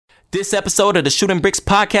This episode of the Shooting Bricks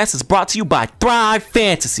podcast is brought to you by Thrive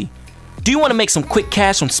Fantasy. Do you want to make some quick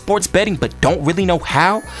cash on sports betting but don't really know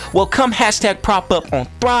how? Well, come hashtag prop up on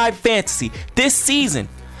Thrive Fantasy this season.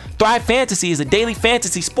 Thrive Fantasy is a daily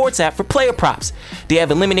fantasy sports app for player props. They have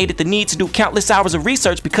eliminated the need to do countless hours of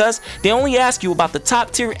research because they only ask you about the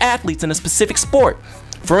top tier athletes in a specific sport.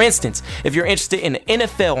 For instance, if you're interested in the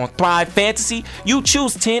NFL on Thrive Fantasy, you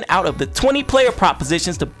choose 10 out of the 20 player prop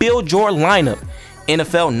positions to build your lineup.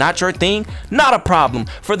 NFL not your thing? Not a problem.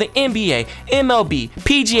 For the NBA, MLB,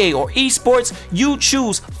 PGA, or esports, you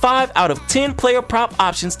choose 5 out of 10 player prop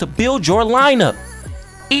options to build your lineup.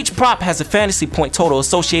 Each prop has a fantasy point total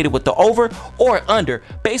associated with the over or under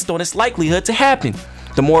based on its likelihood to happen.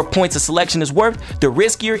 The more points a selection is worth, the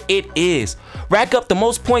riskier it is. Rack up the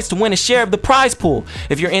most points to win a share of the prize pool.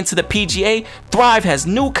 If you're into the PGA, Thrive has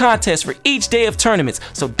new contests for each day of tournaments,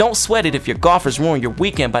 so don't sweat it if your golfers ruin your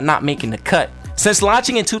weekend by not making the cut. Since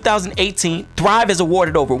launching in 2018, Thrive has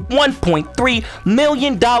awarded over $1.3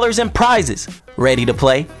 million in prizes. Ready to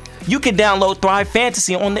play? You can download Thrive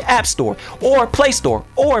Fantasy on the App Store or Play Store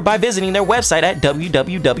or by visiting their website at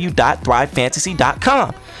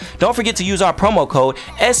www.thrivefantasy.com. Don't forget to use our promo code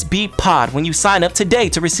SBPOD when you sign up today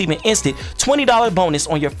to receive an instant $20 bonus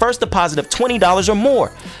on your first deposit of $20 or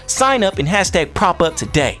more. Sign up and hashtag prop up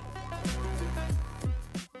today.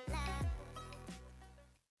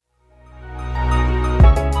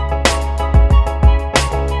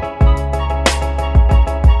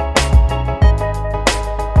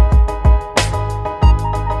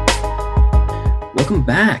 Welcome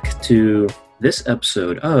back to this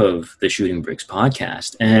episode of the Shooting Bricks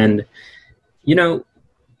podcast. And, you know,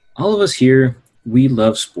 all of us here, we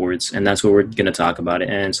love sports, and that's what we're going to talk about.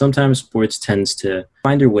 And sometimes sports tends to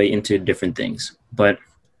find their way into different things. But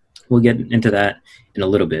we'll get into that in a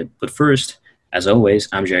little bit. But first, as always,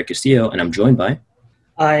 I'm Jared Castillo, and I'm joined by...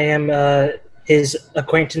 I am his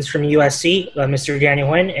acquaintance from USC, Mr. Daniel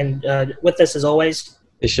Nguyen, and with us, as always...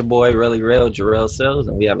 It's your boy, Really Real, Jarrell Sells,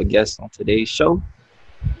 and we have a guest on today's show.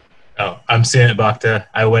 Oh, I'm Sunit Bhakta.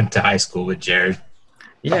 I went to high school with Jared.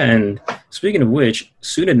 Yeah, and speaking of which,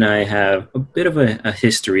 Sunit and I have a bit of a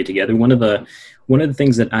history together. One of the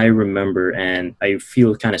things that I remember, and I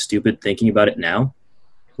feel kind of stupid thinking about it now,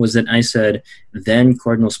 was that I said then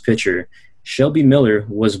Cardinals pitcher Shelby Miller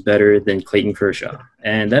was better than Clayton Kershaw.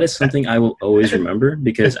 And that is something I will always remember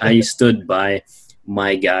because I stood by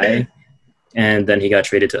my guy. And then he got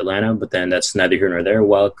traded to Atlanta, but then that's neither here nor there,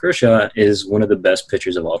 while Kershaw is one of the best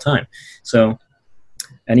pitchers of all time. So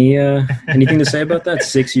anything to say about that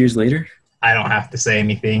 6 years later? I don't have to say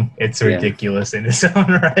anything. It's ridiculous in its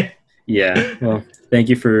own right. Yeah, well, thank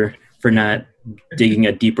you for not digging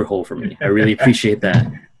a deeper hole for me. I really appreciate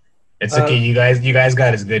that. It's okay. You guys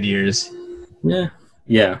got his good years.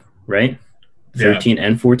 Yeah, right? 13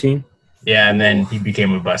 and 14? Yeah, and then he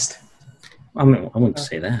became a bust. I wouldn't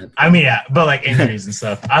say that. I mean, yeah, but like injuries and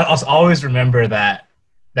stuff. I also always remember that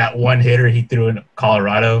one hitter he threw in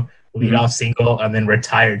Colorado, leadoff single, and then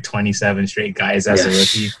retired 27 straight guys as a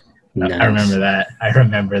rookie. Nice. I remember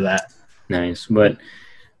that. Nice, but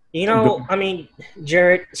I mean,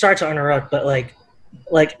 Jared, sorry to interrupt, but like,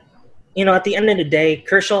 at the end of the day,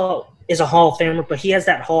 Kershaw is a Hall of Famer, but he has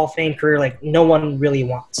that Hall of Fame career like no one really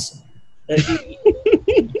wants.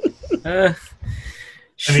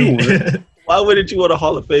 Sure. Why wouldn't you want a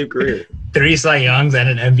Hall of Fame career? 3 Cy Youngs and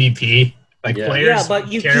an MVP. Players but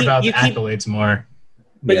care about the accolades more.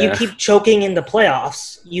 But you keep choking in the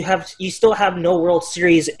playoffs. You still have no World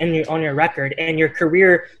Series on your record, and your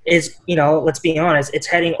career is, let's be honest, it's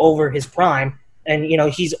heading over his prime, and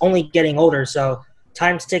he's only getting older, so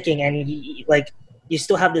time's ticking, and you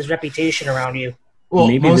still have this reputation around you. Well,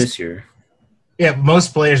 maybe this year. Yeah,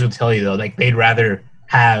 most players would tell you though, they'd rather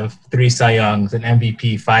have 3 Cy Youngs, an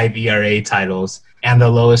MVP, 5 ERA titles, and the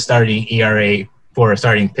lowest starting ERA for a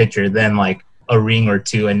starting pitcher than a ring or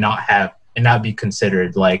 2 and not be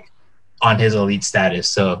considered on his elite status.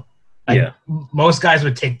 So most guys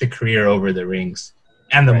would take the career over the rings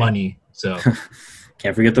and the money. So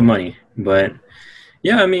can't forget the money. But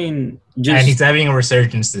yeah, I mean, and he's having a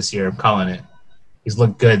resurgence this year. I'm calling it. He's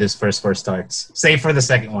looked good his first 4 starts, save for the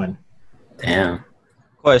second one. Damn.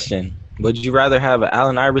 Question. Would you rather have an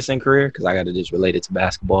Allen Iverson career, because I got to just relate it to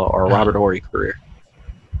basketball, or a Robert Horry career?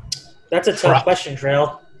 That's a tough question,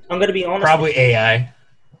 Trail. I'm going to be honest. Probably AI.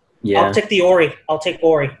 Yeah. I'll take the Ori. I'll take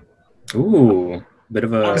Ori. Ooh, bit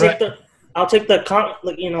of a. I'll take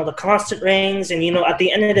the constant rings, and at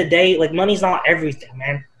the end of the day, money's not everything,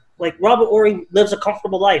 man. Robert Horry lives a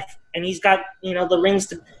comfortable life, and he's got the rings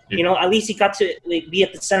to at least he got to be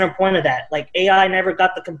at the center point of that. AI never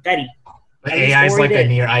got the confetti. But AI is a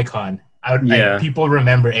near icon. People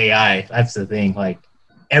remember AI. That's the thing. Like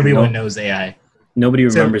everyone knows AI. Nobody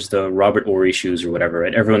remembers the Robert Ory shoes or whatever,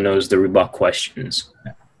 right? Everyone knows the Reebok questions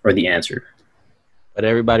or the answer. But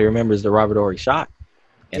everybody remembers the Robert Ory shot.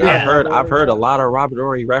 And I've heard a lot of Robert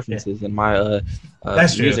Ory references in my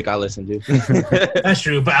music I listen to. That's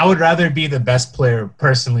true. But I would rather be the best player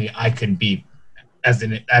personally I could be.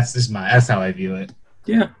 That's how I view it.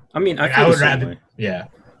 Yeah. I mean, I would rather. Yeah.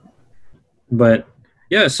 But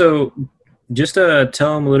yeah, so just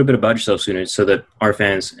tell them a little bit about yourself, Sunit, so that our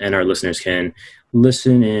fans and our listeners can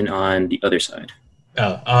listen in on the other side.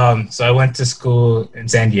 So I went to school in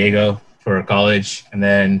San Diego for college and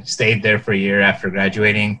then stayed there for a year after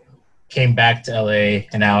graduating, came back to LA,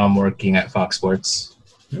 and now I'm working at Fox Sports.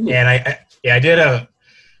 Ooh. And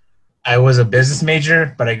I was a business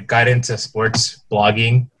major, but I got into sports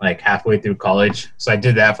blogging like halfway through college. So I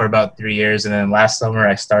did that for about 3 years. And then last summer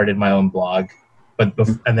I started my own blog.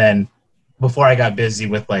 And then before I got busy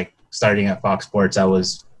with like starting at Fox Sports, I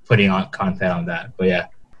was putting on content on that. But yeah.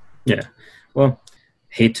 Yeah. Well,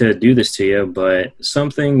 hate to do this to you, but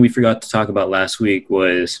something we forgot to talk about last week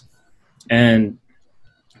was, and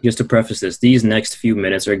just to preface this, these next few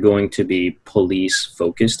minutes are going to be police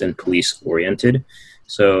focused and police oriented.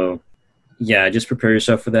 So yeah, just prepare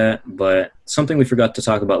yourself for that. But something we forgot to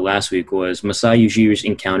talk about last week was Masai Ujiri's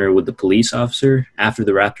encounter with the police officer after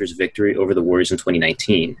the Raptors' victory over the Warriors in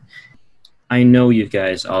 2019. I know you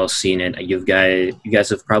guys all seen it. You guys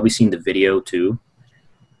have probably seen the video too.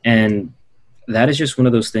 And that is just one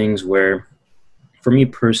of those things where, for me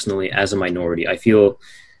personally, as a minority, I feel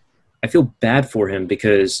bad for him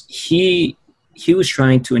because he was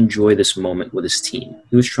trying to enjoy this moment with his team.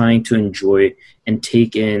 He was trying to enjoy and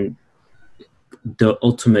take in the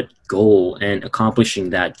ultimate goal and accomplishing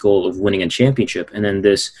that goal of winning a championship. And then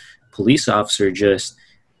this police officer just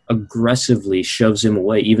aggressively shoves him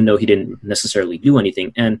away, even though he didn't necessarily do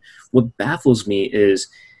anything. And what baffles me is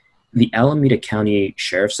the Alameda County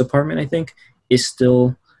Sheriff's Department, I think, is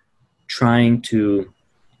still trying to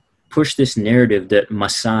push this narrative that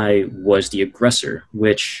Masai was the aggressor,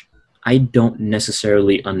 which I don't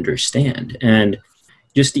necessarily understand. And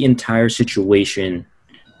just the entire situation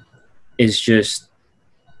is just,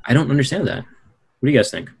 I don't understand that. What do you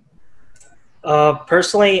guys think?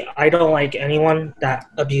 Personally, I don't like anyone that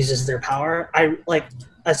abuses their power. I like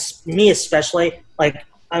me especially, like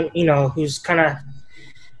who's kind of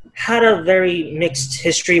had a very mixed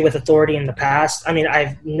history with authority in the past. I mean,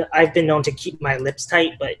 I've been known to keep my lips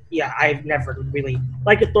tight, but yeah, I've never really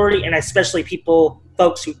liked authority, and especially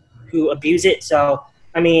folks who abuse it. So,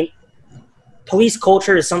 I mean, police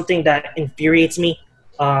culture is something that infuriates me.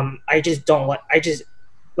 I'm going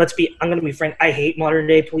to be frank. I hate modern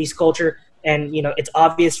day police culture. And, it's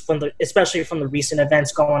obvious especially from the recent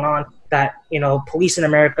events going on that, police in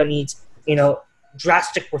America needs,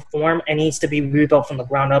 drastic reform and needs to be rebuilt from the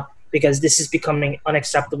ground up because this is becoming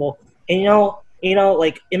unacceptable. And,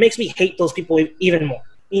 like it makes me hate those people even more.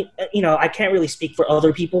 I can't really speak for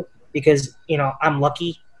other people because, I'm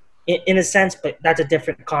lucky in a sense, but that's a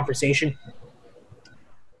different conversation.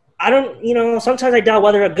 Sometimes I doubt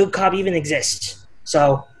whether a good cop even exists.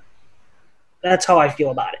 So that's how I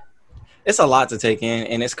feel about it. It's a lot to take in,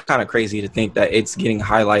 and it's kind of crazy to think that it's getting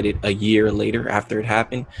highlighted a year later after it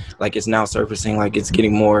happened. Like it's now surfacing, like it's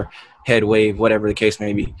getting more headway, whatever the case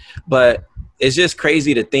may be. But it's just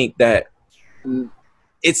crazy to think that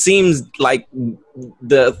it seems like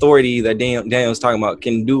the authority that Daniel was talking about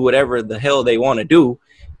can do whatever the hell they want to do,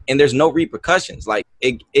 and there's no repercussions. Like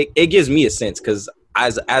it gives me a sense because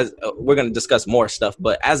as we're going to discuss more stuff,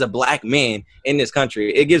 but as a black man in this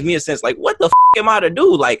country, it gives me a sense like, what the am I to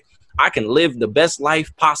do? Like, I can live the best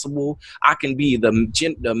life possible. I can be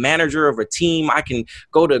the manager of a team. I can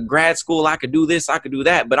go to grad school. I could do this. I could do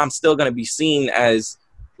that. But I'm still going to be seen as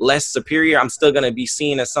less superior. I'm still going to be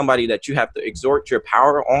seen as somebody that you have to exert your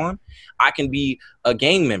power on. I can be a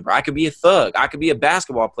gang member. I could be a thug. I could be a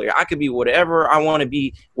basketball player. I could be whatever I want to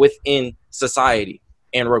be within society.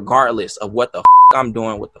 And regardless of what the I'm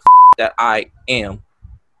doing, what the that I am,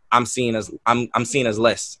 I'm seen as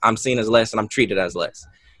less. I'm seen as less, and I'm treated as less.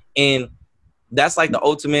 And that's like the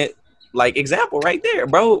ultimate like example right there,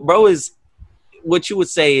 bro is what you would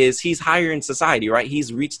say is he's higher in society, right?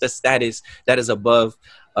 He's reached a status that is above,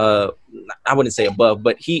 I wouldn't say above,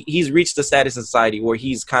 but he's reached a status in society where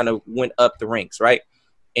he's kind of went up the ranks, right?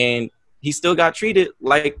 And he still got treated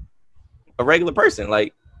like a regular person.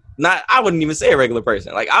 Like I wouldn't even say a regular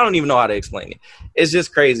person. Like, I don't even know how to explain it. It's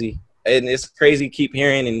just crazy. And it's crazy to keep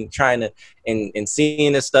hearing and trying to and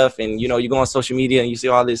seeing this stuff. And, you go on social media and you see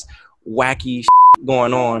all this wacky shit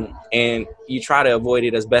going on, and you try to avoid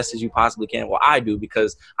it as best as you possibly can. Well, I do,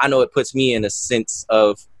 because I know it puts me in a sense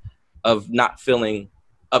of not feeling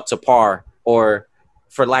up to par, or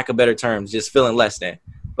for lack of better terms, just feeling less than.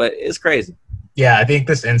 But it's crazy. Yeah, I think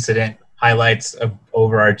this incident highlights an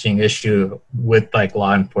overarching issue with like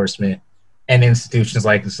law enforcement and institutions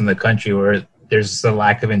like this in the country, where there's a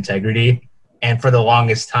lack of integrity. And for the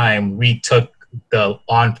longest time, we took the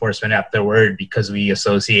law enforcement at their word because we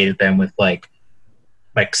associated them with like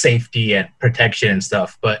safety and protection and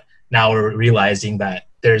stuff. But now we're realizing that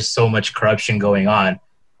there's so much corruption going on.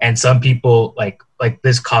 And some people, like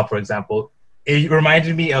this cop, for example, it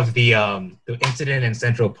reminded me of the incident in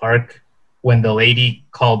Central Park when the lady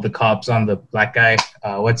called the cops on the black guy,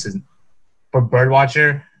 for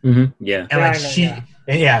birdwatcher. Mm-hmm. Yeah.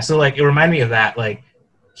 And so like it reminded me of that. Like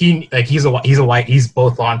he's white, he's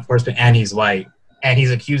both law enforcement and he's white, and he's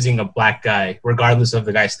accusing a black guy, regardless of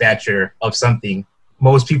the guy's stature, of something.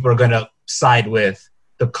 Most people are gonna side with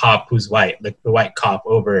the cop who's white, like the white cop,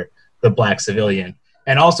 over the black civilian.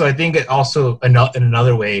 And also, I think it also in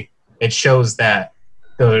another way, it shows that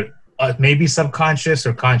the maybe subconscious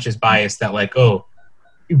or conscious bias that as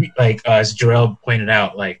Jarrell pointed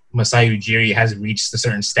out, like Masai Ujiri has reached a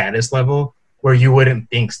certain status level where you wouldn't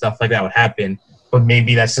think stuff like that would happen, but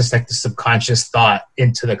maybe that's just like the subconscious thought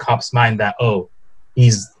into the cop's mind that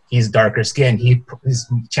he's darker skinned.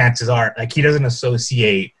 His chances are like he doesn't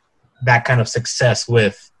associate that kind of success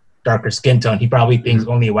with darker skin tone. He probably thinks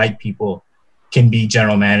only white people can be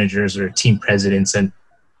general managers or team presidents and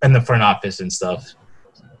the front office and stuff.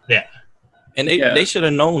 Yeah. And they should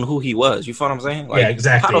have known who he was. You feel what I'm saying? Like, yeah,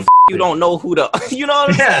 exactly. How the you don't know who you know what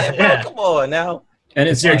I'm saying, bro? Yeah. Come on now. And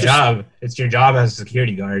it's your job. It's your job as a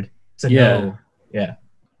security guard to know. Yeah.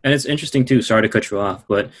 And it's interesting too, sorry to cut you off,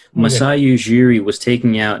 but Masai Ujiri was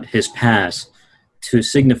taking out his pass to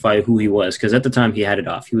signify who he was, because at the time he had it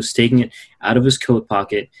off. He was taking it out of his coat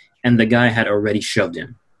pocket, and the guy had already shoved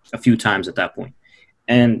him a few times at that point.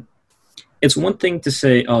 And it's one thing to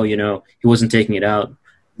say, he wasn't taking it out.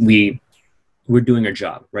 We're doing our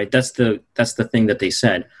job, right? That's the thing that they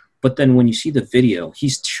said. But then when you see the video,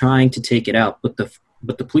 he's trying to take it out, but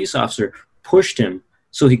the police officer pushed him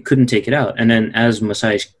so he couldn't take it out. And then as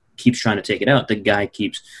Masai keeps trying to take it out, the guy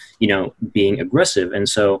keeps, being aggressive. And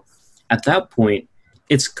so at that point,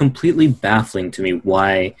 it's completely baffling to me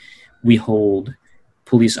why we hold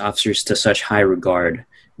police officers to such high regard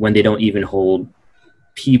when they don't even hold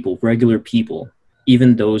people, regular people,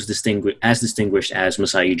 even those distinguished as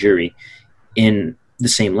Masai Ujiri, in the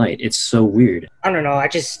same light. It's so weird. I don't know.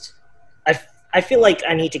 I feel like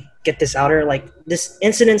I need to get this out there. Like this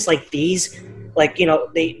incidents like these, like,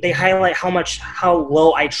 they highlight how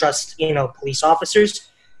low I trust, police officers.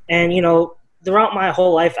 And, throughout my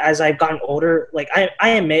whole life, as I've gotten older, like I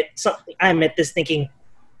admit this thinking,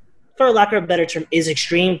 for lack of a better term, is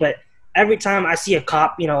extreme. But every time I see a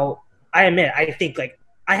cop, I think like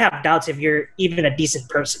I have doubts if you're even a decent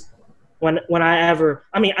person.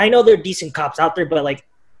 I know there are decent cops out there, but like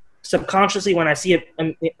subconsciously when I see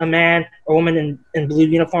a man or woman in blue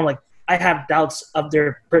uniform, like I have doubts of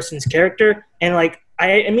their person's character, and like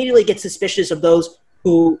I immediately get suspicious of those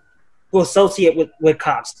who associate with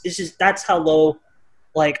cops. That's how low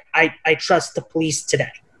like I trust the police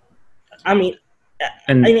today. I mean,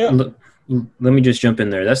 and let me just jump in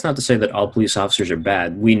there. That's not to say that all police officers are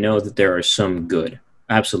bad. We know that there are some good.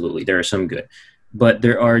 Absolutely, there are some good. But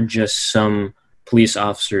there are just some police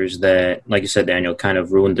officers that, like you said, Daniel, kind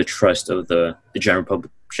of ruined the trust of the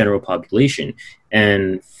general population.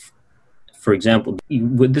 And for example,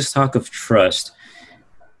 with this talk of trust,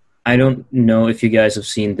 I don't know if you guys have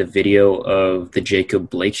seen the video of the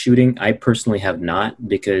Jacob Blake shooting. I personally have not,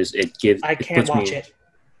 because I can't watch it.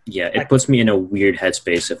 Yeah, it puts me in a weird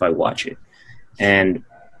headspace if I watch it. And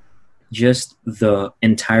just the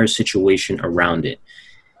entire situation around it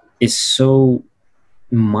is so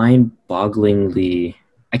mind-bogglingly,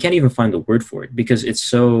 I can't even find the word for it, because it's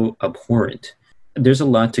so abhorrent. There's a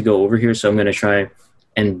lot to go over here, so I'm going to try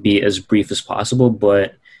and be as brief as possible,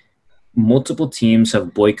 but multiple teams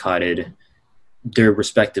have boycotted their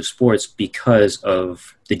respective sports because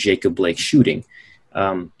of the Jacob Blake shooting.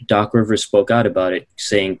 Doc Rivers spoke out about it,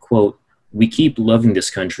 saying, quote, "We keep loving this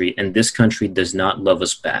country, and this country does not love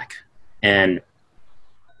us back." And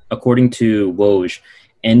according to Woj,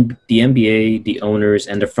 and the NBA, the owners,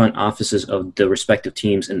 and the front offices of the respective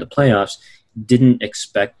teams in the playoffs didn't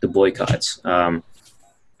expect the boycotts.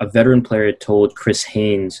 A veteran player told Chris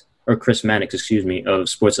Mannix, of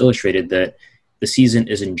Sports Illustrated, that the season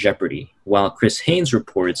is in jeopardy, while Chris Haynes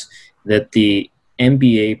reports that the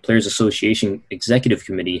NBA Players Association Executive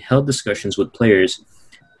Committee held discussions with players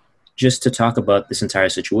just to talk about this entire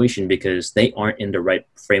situation because they aren't in the right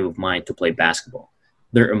frame of mind to play basketball.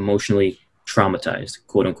 They're emotionally traumatized,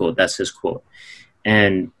 quote unquote. That's his quote.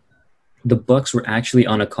 And the Bucks were actually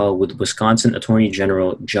on a call with Wisconsin Attorney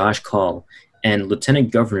General Josh Kaul and Lieutenant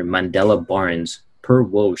Governor Mandela Barnes per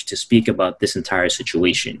Woj to speak about this entire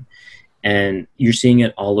situation. And you're seeing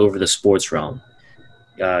it all over the sports realm.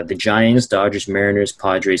 The Giants, Dodgers, Mariners,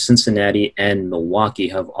 Padres, Cincinnati, and Milwaukee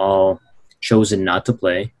have all chosen not to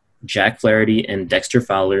play. Jack Flaherty and Dexter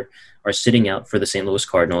Fowler are sitting out for the St. Louis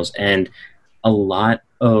Cardinals. And a lot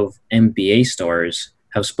of NBA stars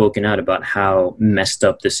have spoken out about how messed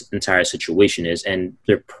up this entire situation is. And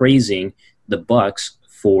they're praising the Bucks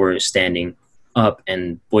for standing up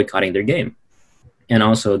and boycotting their game. And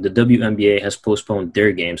also the WNBA has postponed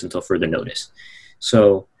their games until further notice.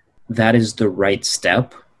 So that is the right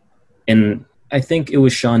step. And I think it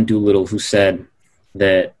was Sean Doolittle who said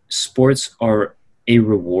that sports are a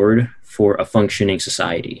reward for a functioning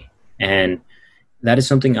society. And that is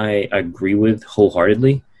something I agree with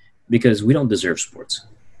wholeheartedly because we don't deserve sports.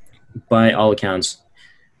 By all accounts,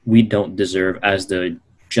 we don't deserve, as the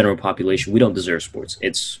general population, we don't deserve sports.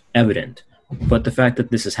 It's evident. But the fact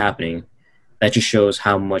that this is happening, that just shows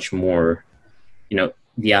how much more,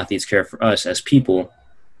 the athletes care for us as people,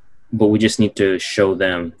 but we just need to show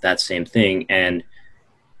them that same thing and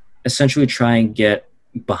essentially try and get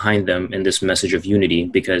behind them in this message of unity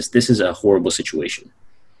because this is a horrible situation.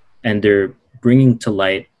 And they're bringing to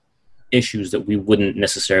light issues that we wouldn't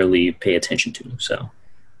necessarily pay attention to. So,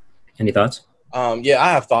 any thoughts? Yeah,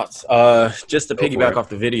 I have thoughts. Just to piggyback off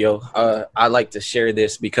the video, I like to share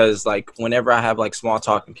this because, whenever I have, small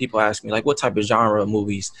talk and people ask me, what type of genre of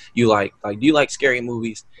movies you like? Do you like scary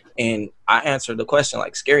movies? And I answer the question,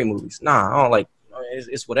 scary movies. Nah, I don't like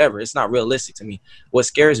it's whatever. It's not realistic to me. What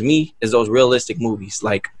scares me is those realistic movies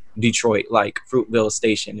like Detroit, like Fruitvale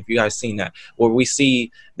Station, if you guys seen that, where we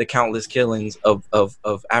see the countless killings of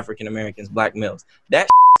African Americans, black males. That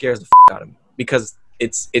scares the out of me because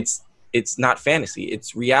it's not fantasy,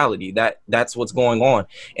 it's reality. That's what's going on,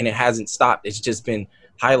 and it hasn't stopped. It's just been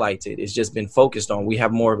highlighted. It's just been focused on. We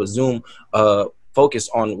have more of a zoom focus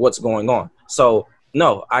on what's going on. So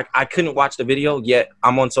no, I couldn't watch the video yet.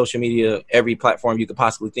 I'm on social media, every platform you could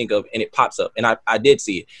possibly think of, and it pops up, and I did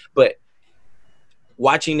see it, but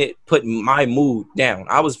watching it put my mood down.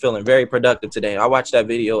 I was feeling very productive today. I watched that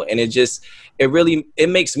video, and it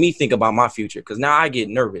makes me think about my future because now I get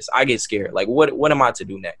nervous. I get scared. What am I to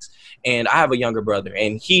do next? And I have a younger brother,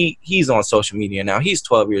 and he's on social media now. He's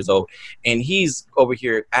 12 years old, and he's over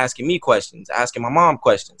here asking me questions, asking my mom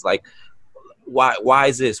questions, why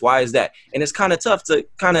is this? Why is that? And it's kind of tough to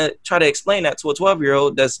kind of try to explain that to a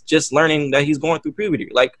 12-year-old that's just learning that he's going through puberty.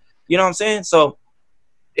 You know what I'm saying? So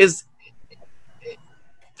it's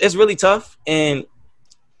really tough. And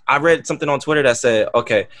I read something on Twitter that said,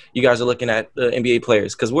 okay, you guys are looking at the NBA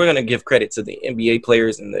players because we're going to give credit to the NBA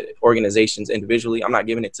players and the organizations individually. I'm not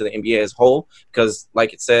giving it to the NBA as a whole because,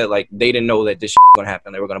 like it said, they didn't know that this was going to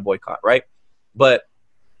happen. They were going to boycott, right? But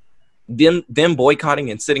them boycotting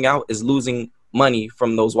and sitting out is losing money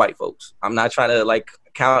from those white folks. I'm not trying to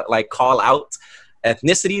call out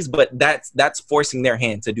ethnicities, but that's forcing their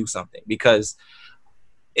hand to do something because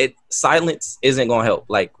silence isn't going to help.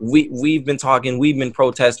 We've been talking, we've been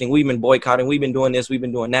protesting, we've been boycotting, we've been doing this, we've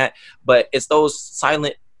been doing that, but it's those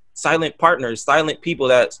silent partners, silent people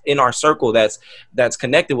that's in our circle that's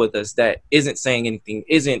connected with us that isn't saying anything,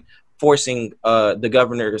 isn't forcing the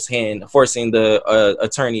governor's hand, forcing the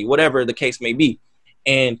attorney, whatever the case may be.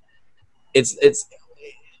 And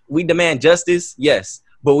we demand justice, yes,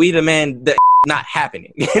 but we demand that not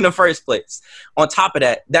happening in the first place. On top of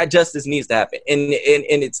that justice needs to happen. And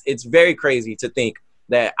it's very crazy to think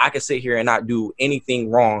that I could sit here and not do anything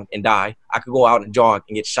wrong and die. I could go out and jog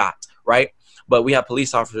and get shot, right? But we have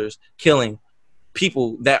police officers killing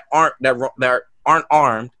people that aren't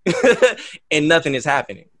armed and nothing is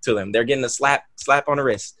happening to them. They're getting a slap on the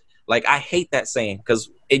wrist. I hate that saying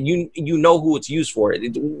because you know who it's used for.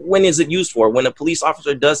 When is it used for? When a police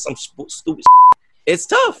officer does some stupid it's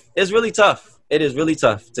tough. It's really tough. It is really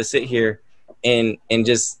tough to sit here and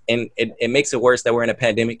it makes it worse that we're in a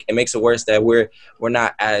pandemic. It makes it worse that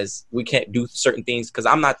we can't do certain things because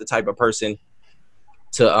I'm not the type of person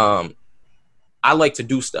to I like to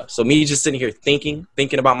do stuff. So me just sitting here thinking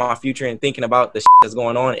about my future and thinking about the shit that's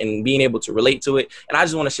going on and being able to relate to it. And I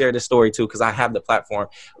just want to share this story too because I have the platform.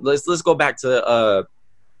 Let's go back to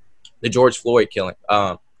the George Floyd killing.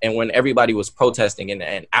 And when everybody was protesting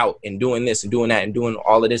and out and doing this and doing that and doing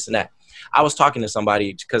all of this and that, I was talking to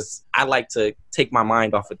somebody because I like to take my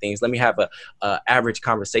mind off of things. Let me have a average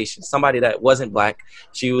conversation. Somebody that wasn't black.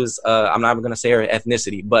 She was, I'm not even going to say her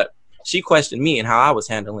ethnicity, but She questioned me and how I was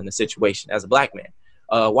handling the situation as a black man.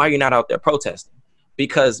 Why are you not out there protesting?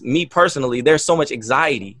 Because me personally, there's so much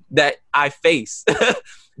anxiety that I face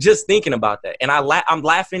just thinking about that. And I'm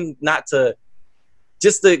laughing not to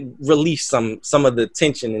just to release some of the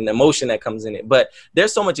tension and emotion that comes in it. But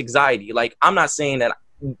there's so much anxiety. Like, I'm not saying that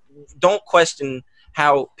don't question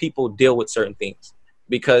how people deal with certain things,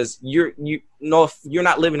 because you know, if you're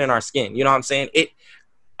not living in our skin, you know what I'm saying?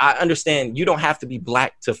 I understand you don't have to be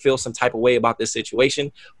black to feel some type of way about this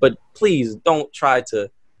situation, but please don't try to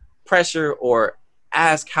pressure or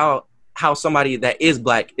ask how somebody that is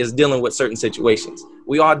black is dealing with certain situations.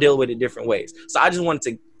 We all deal with it different ways. So I just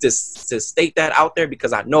wanted to state that out there,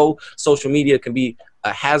 because I know social media can be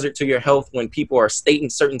a hazard to your health when people are stating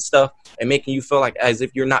certain stuff and making you feel like as if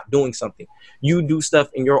you're not doing something. You do stuff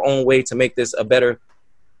in your own way to make this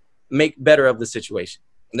make better of the situation.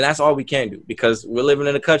 And that's all we can do, because we're living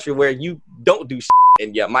in a country where you don't do shit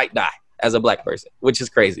and you might die as a black person, which is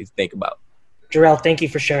crazy to think about. Jarrell, thank you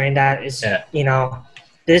for sharing that. You know,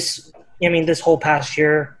 this whole past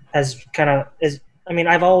year has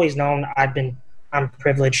I've always known I'm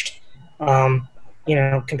privileged, you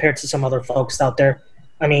know, compared to some other folks out there.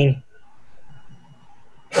 I mean,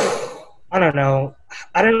 I don't know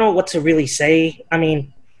what to really say. I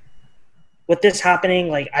mean, with this happening,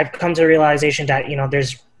 like, I've come to the realization that, you know,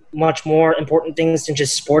 there's much more important things than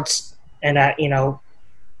just sports, and that, you know,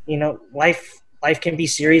 life can be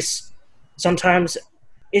serious sometimes.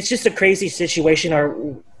 It's just a crazy situation, or,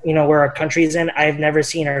 you know, where our country is in. I've never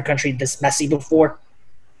seen our country this messy before.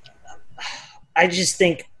 I just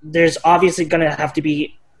think there's obviously going to have to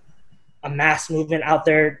be a mass movement out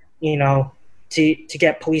there, you know, to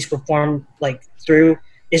get police reform, like, through.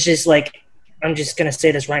 It's just like, I'm just going to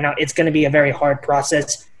say this right now. It's going to be a very hard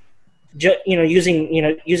process.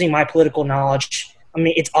 Using my political knowledge, I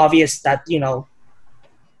mean, it's obvious that, you know,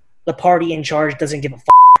 the party in charge doesn't give a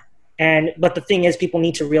but the thing is, people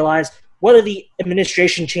need to realize, whether the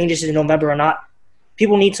administration changes in November or not,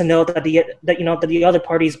 people need to know that the other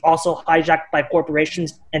parties also hijacked by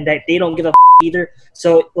corporations, and that they don't give a either.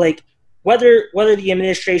 So, like, whether the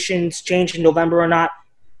administrations change in November or not,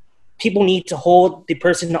 people need to hold the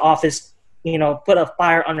person in office, you know, put a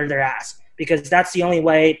fire under their ass, because that's the only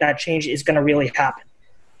way that change is going to really happen.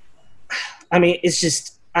 I mean, it's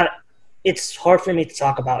just, it's hard for me to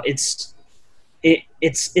talk about. It's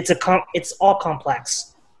all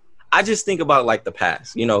complex. I just think about, like, the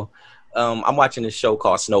past, you know. I'm watching this show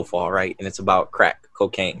called Snowfall, right? And it's about crack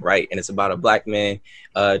cocaine, right? And it's about a black man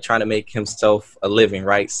trying to make himself a living,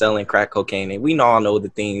 right? Selling crack cocaine. And we all know the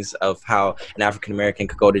things of how an African-American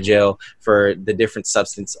could go to jail for the different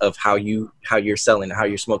substance of how you're selling, how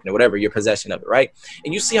you're smoking, or whatever, your possession of it, right?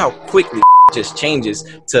 And you see how quickly just changes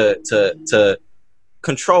to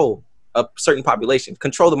control a certain population,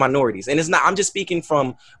 control the minorities. And it's not, I'm just speaking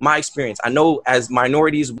from my experience. I know as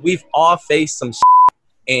minorities, we've all faced some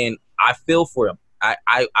and I feel for them.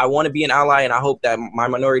 I want to be an ally, and I hope that my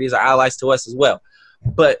minorities are allies to us as well.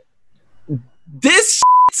 But this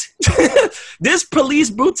this police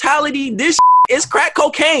brutality, this is crack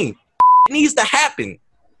cocaine. It needs to happen.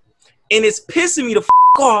 And it's pissing me the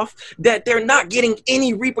off that they're not getting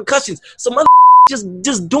any repercussions. Some other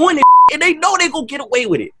just doing it, and they know they're going to get away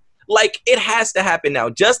with it. Like, it has to happen now.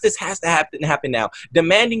 Justice has to happen now.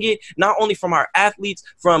 Demanding it not only from our athletes,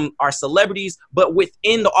 from our celebrities, but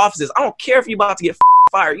within the offices. I don't care if you're about to get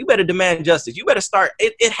fired. You better demand justice. You better start.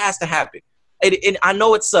 It has to happen. I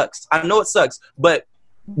know it sucks. But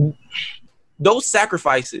those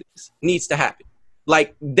sacrifices needs to happen.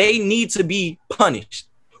 Like, they need to be punished.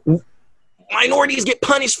 Minorities get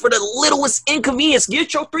punished for the littlest inconvenience.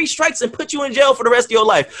 Get your 3 strikes and put you in jail for the rest of your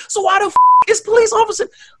life. So why the is police officer?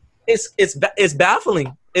 It's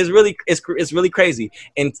baffling. It's really crazy.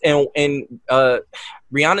 And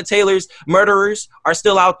Breonna Taylor's murderers are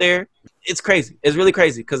still out there. It's crazy. It's really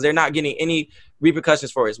crazy, because they're not getting any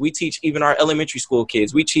repercussions for us. We teach even our elementary school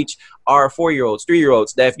kids. We teach our 4-year-olds,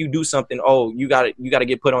 3-year-olds that if you do something, you gotta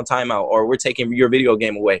get put on timeout, or we're taking your video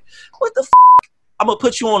game away. What the I'm gonna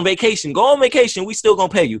put you on vacation. Go on vacation. We still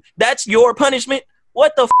gonna pay you. That's your punishment.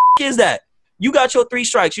 What the is that? You got your 3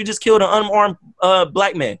 strikes. You just killed an unarmed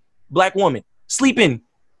black man, black woman, sleeping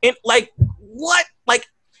in, like, what? Like,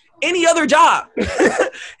 any other job.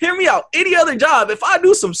 Hear me out. Any other job. If I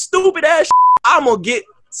do some stupid ass I'm gonna get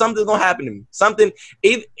something's gonna happen to me. Something.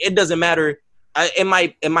 It doesn't matter. It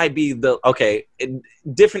might be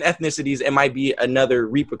different ethnicities. It might be another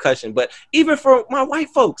repercussion. But even for my white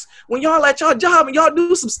folks, when y'all at y'all job and y'all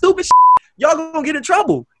do some stupid y'all gonna get in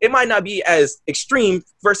trouble. It might not be as extreme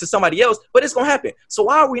versus somebody else, but it's gonna happen. So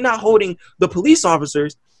why are we not holding the police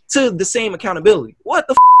officers to the same accountability? What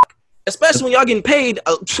the Especially when y'all getting paid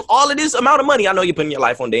all of this amount of money. I know you're putting your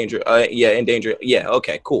life on danger. In danger. Yeah,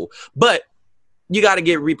 okay, cool. But you got to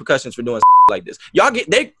get repercussions for doing like this. Y'all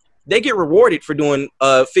get they get rewarded for doing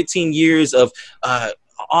 15 years of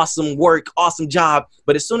awesome work, awesome job.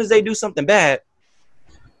 But as soon as they do something bad,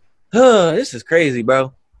 this is crazy,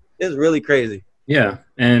 bro. It's really crazy. Yeah,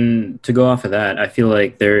 and to go off of that, I feel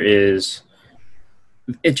like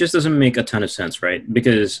it just doesn't make a ton of sense, right?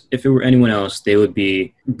 Because if it were anyone else, they would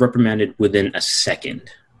be reprimanded within a second.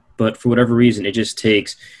 But for whatever reason, it just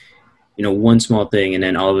takes, one small thing, and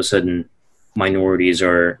then all of a sudden, minorities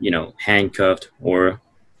are, handcuffed, or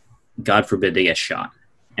God forbid they get shot.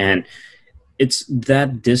 And it's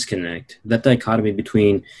that disconnect, that dichotomy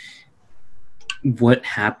between what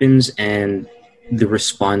happens and the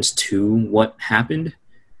response to what happened,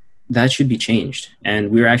 that should be changed.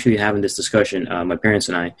 And we were actually having this discussion, my parents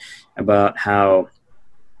and I, about how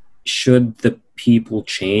should the people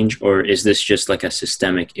change, or is this just like a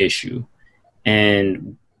systemic issue?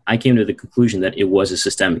 And I came to the conclusion that it was a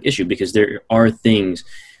systemic issue, because there are things,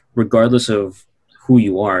 regardless of who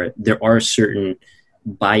you are, there are certain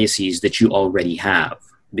biases that you already have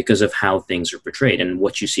because of how things are portrayed and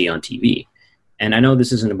what you see on TV. And I know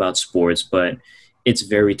this isn't about sports, but it's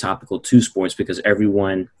very topical to sports, because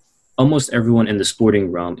almost everyone in the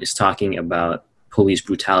sporting realm is talking about police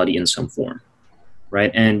brutality in some form,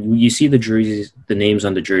 right? And you see the jerseys, the names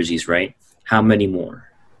on the jerseys, right? How many more?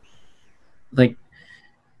 Like,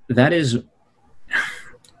 that is,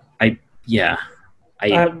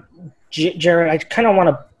 Jared, I kind of want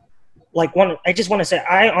to, I just want to say,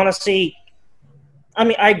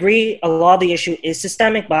 I agree a lot of the issue is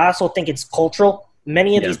systemic, but I also think it's cultural.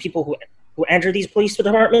 Many of these people who enter these police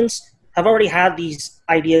departments have already had these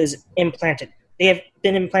ideas implanted. They have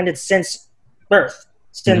been implanted since birth.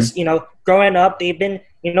 Since, growing up, they've been,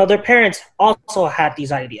 their parents also had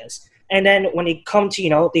these ideas. And then when they come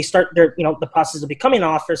to, they start their, the process of becoming an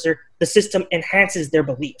officer, the system enhances their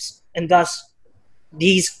beliefs. And thus,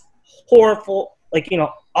 these horrible,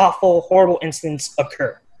 awful, horrible incidents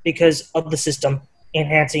occur because of the system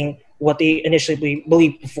enhancing what they initially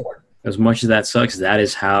believed before. As much as that sucks, that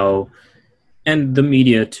is how, and the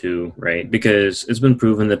media too, right? Because it's been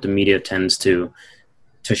proven that the media tends to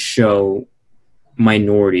show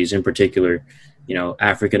minorities, in particular,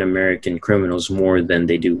 African-American criminals, more than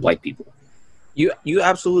they do white people. You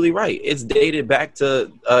absolutely right. It's dated back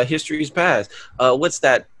to history's past. What's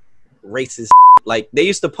that racist? Like, they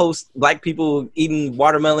used to post black people eating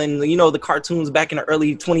watermelon, the cartoons back in the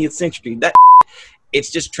early 20th century. That it's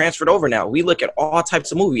just transferred over now. We look at all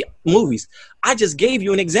types of movies. I just gave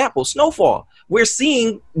you an example, Snowfall. We're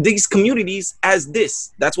seeing these communities as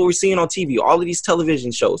this. That's what we're seeing on TV. All of these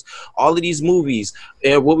television shows, all of these movies,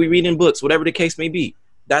 what we read in books, whatever the case may be.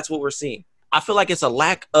 That's what we're seeing. I feel like it's a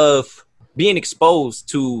lack of being exposed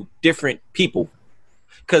to different people,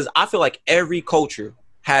 because I feel like every culture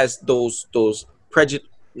has those prejudice.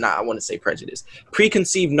 I want to say prejudice,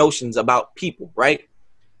 preconceived notions about people, right?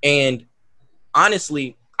 And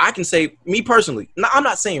honestly, I can say, me personally, I'm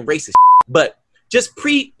not saying racist, but just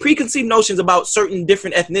preconceived notions about certain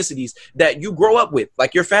different ethnicities that you grow up with.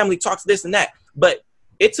 Like, your family talks this and that. But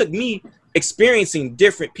it took me experiencing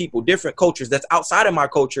different people, different cultures that's outside of my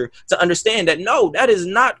culture to understand that, no, that is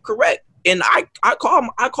not correct. And I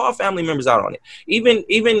call family members out on it. Even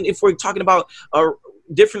if we're talking about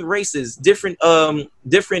different races, different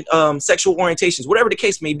sexual orientations, whatever the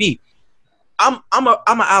case may be. I'm an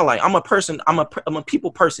ally. I'm a person. I'm a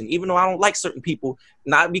people person. Even though I don't like certain people,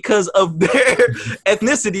 not because of their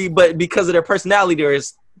ethnicity, but because of their personality. There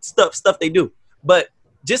is stuff they do. But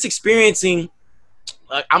just experiencing,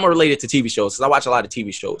 I'm related to TV shows because I watch a lot of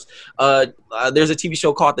TV shows. There's a TV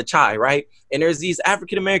show called The Chi, right? And there's these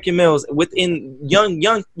African American males within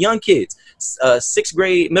young kids, sixth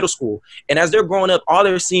grade, middle school, and as they're growing up, all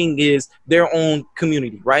they're seeing is their own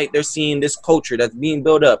community, right? They're seeing this culture that's being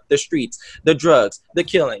built up, the streets, the drugs, the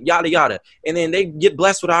killing, yada yada, and then they get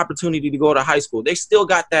blessed with the opportunity to go to high school. They still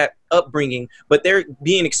got that upbringing, but they're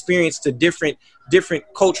being experienced to different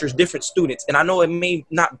cultures, different students, and I know it may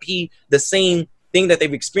not be the same thing that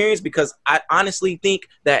they've experienced, because I honestly think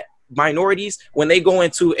that minorities, when they go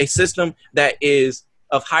into a system that is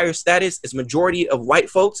of higher status, it's majority of white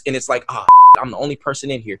folks, and it's like, I'm the only person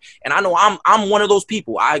in here, and I know I'm one of those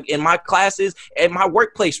people. In my classes, at my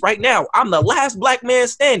workplace right now, I'm the last black man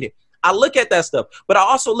standing. I look at that stuff, but I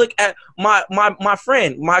also look at my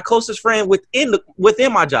friend, my closest friend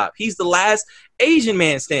within my job. He's the last Asian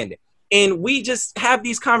man standing. And we just have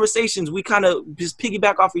these conversations. We kind of just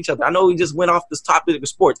piggyback off each other. I know we just went off this topic of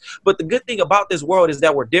sports, but the good thing about this world is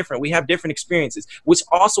that we're different. We have different experiences, which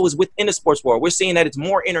also is within the sports world. We're seeing that it's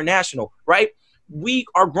more international, right? We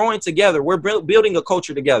are growing together. We're building a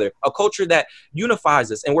culture together, a culture that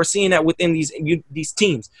unifies us. And we're seeing that within these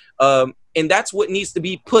teams. And that's what needs to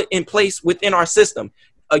be put in place within our system,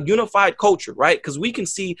 a unified culture, right? Because we can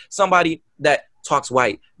see somebody that talks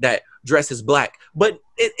white, that dresses black, but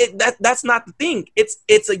that's not the thing.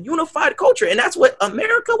 It's a unified culture, and that's what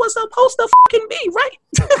America was supposed to fucking be,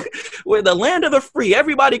 right? We're the land of the free.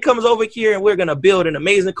 Everybody comes over here, and we're gonna build an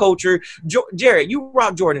amazing culture. Jared, you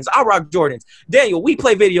rock Jordans. I rock Jordans. Daniel, we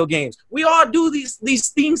play video games. We all do these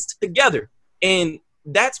things together, and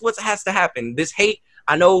that's what has to happen. This hate,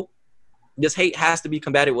 I know, this hate has to be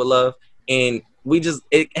combated with love, and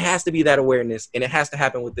it has to be that awareness, and it has to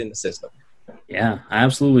happen within the system. Yeah, I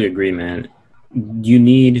absolutely agree, man. You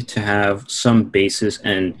need to have some basis,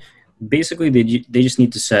 and basically they just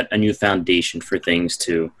need to set a new foundation for things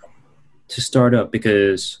to start up,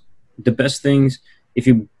 because the best things, if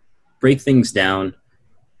you break things down,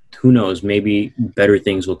 who knows, maybe better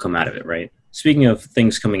things will come out of it, right? Speaking of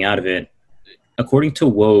things coming out of it, according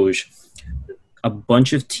to Woj, a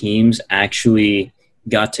bunch of teams actually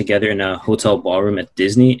got together in a hotel ballroom at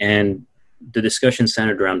Disney, and the discussion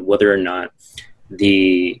centered around whether or not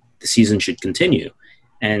the season should continue.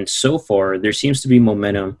 And so far, there seems to be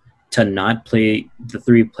momentum to not play the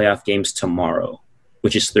 3 playoff games tomorrow,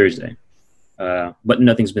 which is Thursday. But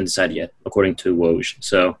nothing's been decided yet, according to Woj.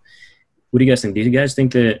 So what do you guys think? Do you guys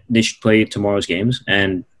think that they should play tomorrow's games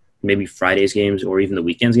and maybe Friday's games or even the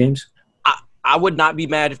weekend's games? I would not be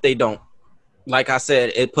mad if they don't. Like I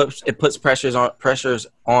said, it puts pressures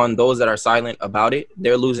on those that are silent about it.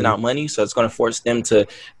 They're losing out money, so it's going to force them to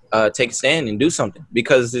take a stand and do something,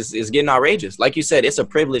 because it's getting outrageous. Like you said, it's a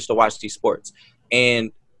privilege to watch these sports,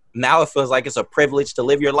 and now it feels like it's a privilege to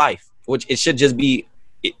live your life, which it should just be.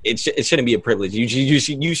 It shouldn't be a privilege. You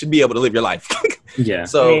should be able to live your life. Yeah.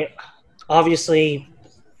 So obviously,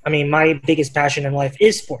 my biggest passion in life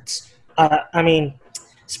is sports.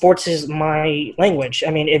 Sports is my language.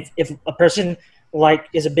 If a person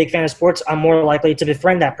is a big fan of sports, I'm more likely to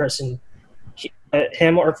befriend that person,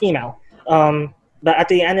 him or female. But at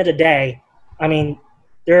the end of the day,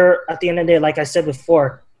 like I said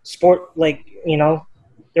before, sport,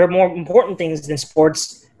 there are more important things than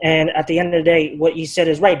sports. And at the end of the day, what you said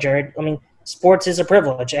is right, Jared. Sports is a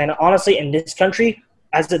privilege. And honestly, in this country,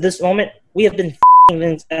 as of this moment, we have been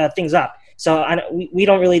things up. So we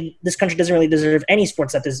don't really. This country doesn't really deserve any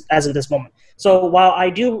sports as of this moment. So while I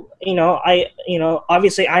do,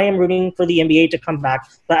 obviously I am rooting for the NBA to come back,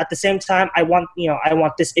 but at the same time, I want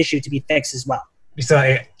this issue to be fixed as well.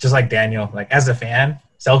 So just like Daniel, as a fan,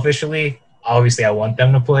 selfishly, obviously I want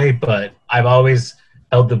them to play, but I've always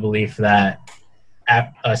held the belief that,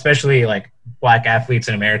 especially Black athletes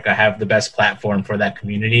in America, have the best platform for that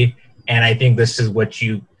community, and I think this is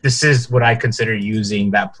what I consider using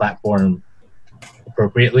that platform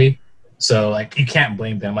appropriately. So you can't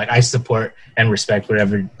blame them. I support and respect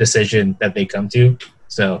whatever decision that they come to.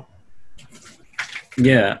 So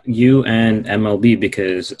yeah, you and MLB,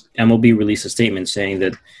 because MLB released a statement saying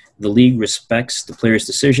that the league respects the players'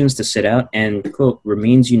 decisions to sit out and, quote,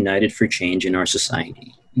 remains united for change in our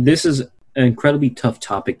society. This is an incredibly tough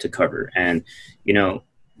topic to cover, and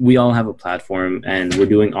we all have a platform and we're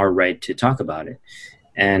doing our right to talk about it.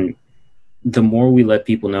 And the more we let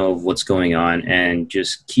people know of what's going on and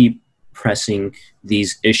just keep pressing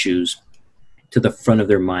these issues to the front of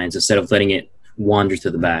their minds instead of letting it wander to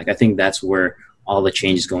the back, I think that's where all the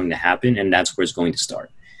change is going to happen, and that's where it's going to start.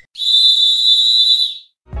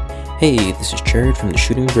 Hey, this is Jared from the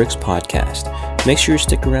Shooting Bricks podcast. Make sure you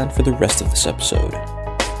stick around for the rest of this episode.